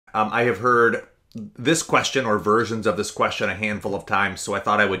I have heard this question or versions of this question a handful of times, so I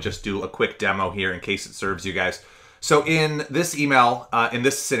thought I would just do a quick demo here in case it serves you guys. So in this email, in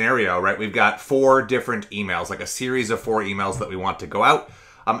this scenario, right, we've got 4 different emails, like a series of 4 emails that we want to go out.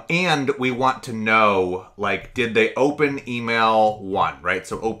 And we want to know, like, did they open email 1, right?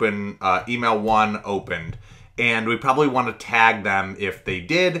 So open, email 1 opened. And we probably want to tag them if they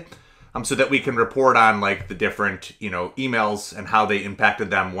did, so that we can report on like the different, emails and how they impacted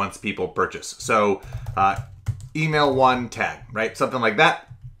them once people purchase. So email 1 tag, right? Something like that.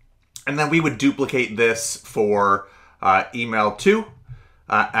 And then we would duplicate this for email 2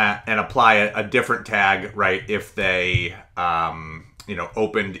 and apply a different tag, right? If they,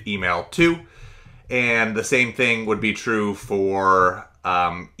 opened email 2. And the same thing would be true for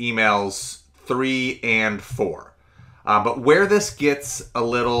emails 3 and 4. But where this gets a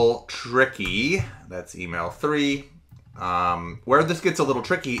little tricky, that's email 3. Where this gets a little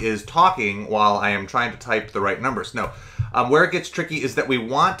tricky is talking while I am trying to type the right numbers. No, where it gets tricky is that we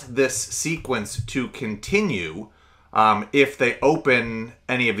want this sequence to continue if they open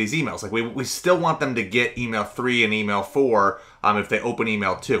any of these emails. Like we still want them to get email 3 and email 4 if they open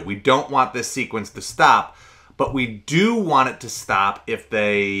email 2. We don't want this sequence to stop, but we do want it to stop if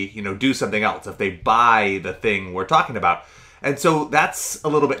they, do something else, if they buy the thing we're talking about. And so that's a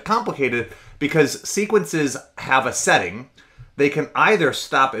little bit complicated because sequences have a setting. They can either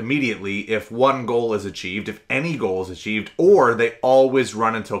stop immediately if one goal is achieved, if any goal is achieved, or they always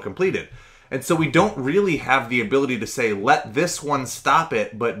run until completed. And so we don't really have the ability to say, let this one stop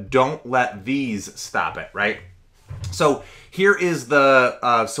it, but don't let these stop it, right? So here is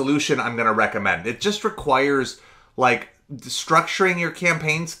the solution I'm going to recommend. It just requires like structuring your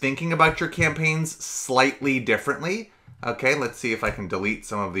campaigns, thinking about your campaigns slightly differently. Okay, let's see if I can delete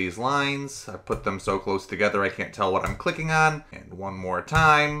some of these lines. I put them so close together I can't tell what I'm clicking on. And one more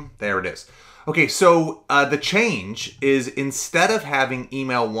time. There it is. Okay, so the change is instead of having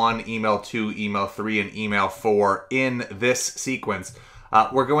email 1, email 2, email 3, and email 4 in this sequence,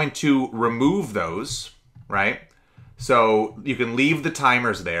 we're going to remove those, right? So you can leave the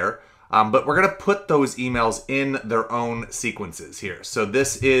timers there, but we're going to put those emails in their own sequences here. So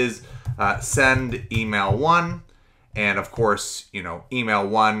this is send email 1. And of course, email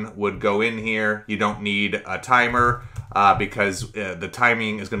 1 would go in here. You don't need a timer because the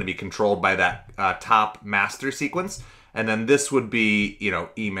timing is going to be controlled by that top master sequence. And then this would be,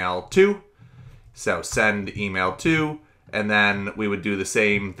 email 2. So send email 2. And then we would do the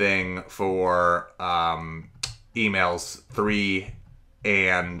same thing for emails 3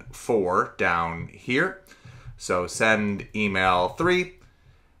 and 4 down here. So send email 3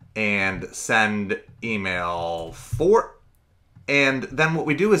 and send email 4. And then what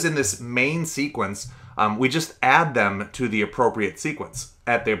we do is in this main sequence, we just add them to the appropriate sequence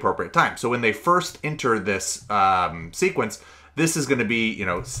at the appropriate time. So when they first enter this sequence, this is going to be,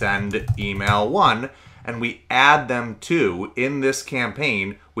 send email 1. And we add them to, in this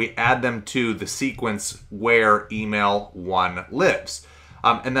campaign, we add them to the sequence where email 1 lives.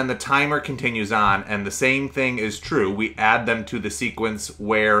 And then the timer continues on, and the same thing is true. We add them to the sequence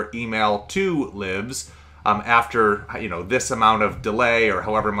where email 2 lives after, this amount of delay or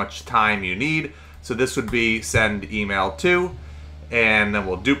however much time you need. So this would be send email 2, and then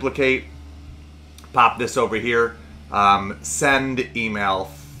we'll duplicate, pop this over here, send email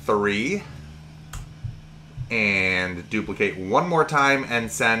 3, and duplicate one more time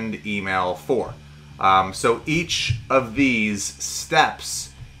and send email 4. So each of these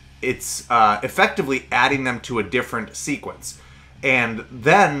steps, it's effectively adding them to a different sequence. And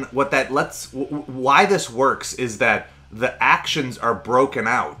then why this works is that the actions are broken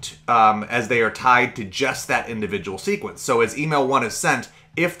out as they are tied to just that individual sequence. So as email 1 is sent,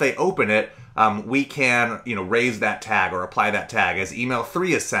 if they open it, we can, raise that tag or apply that tag. As email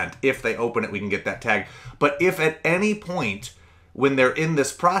 3 is sent, if they open it, we can get that tag. But if at any point when they're in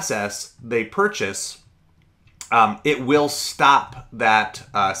this process, they purchase, it will stop that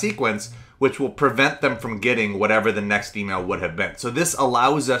sequence, which will prevent them from getting whatever the next email would have been. So this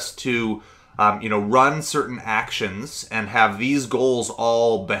allows us to, run certain actions and have these goals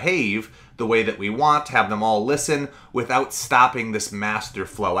all behave the way that we want, have them all listen without stopping this master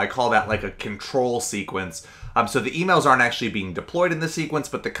flow. I call that like a control sequence. So the emails aren't actually being deployed in the sequence,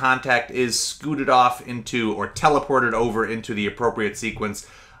 but the contact is scooted off into or teleported over into the appropriate sequence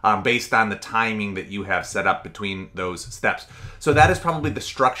based on the timing that you have set up between those steps. So that is probably the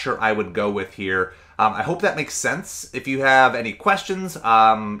structure I would go with here. I hope that makes sense. If you have any questions,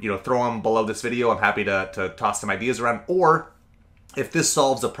 throw them below this video. I'm happy to toss some ideas around. Or if this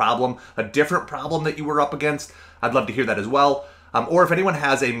solves a problem, a different problem that you were up against, I'd love to hear that as well. Or if anyone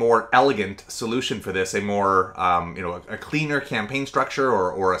has a more elegant solution for this, a more, a cleaner campaign structure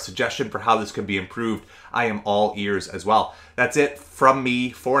or a suggestion for how this could be improved, I am all ears as well. That's it from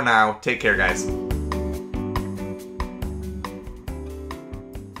me for now. Take care, guys.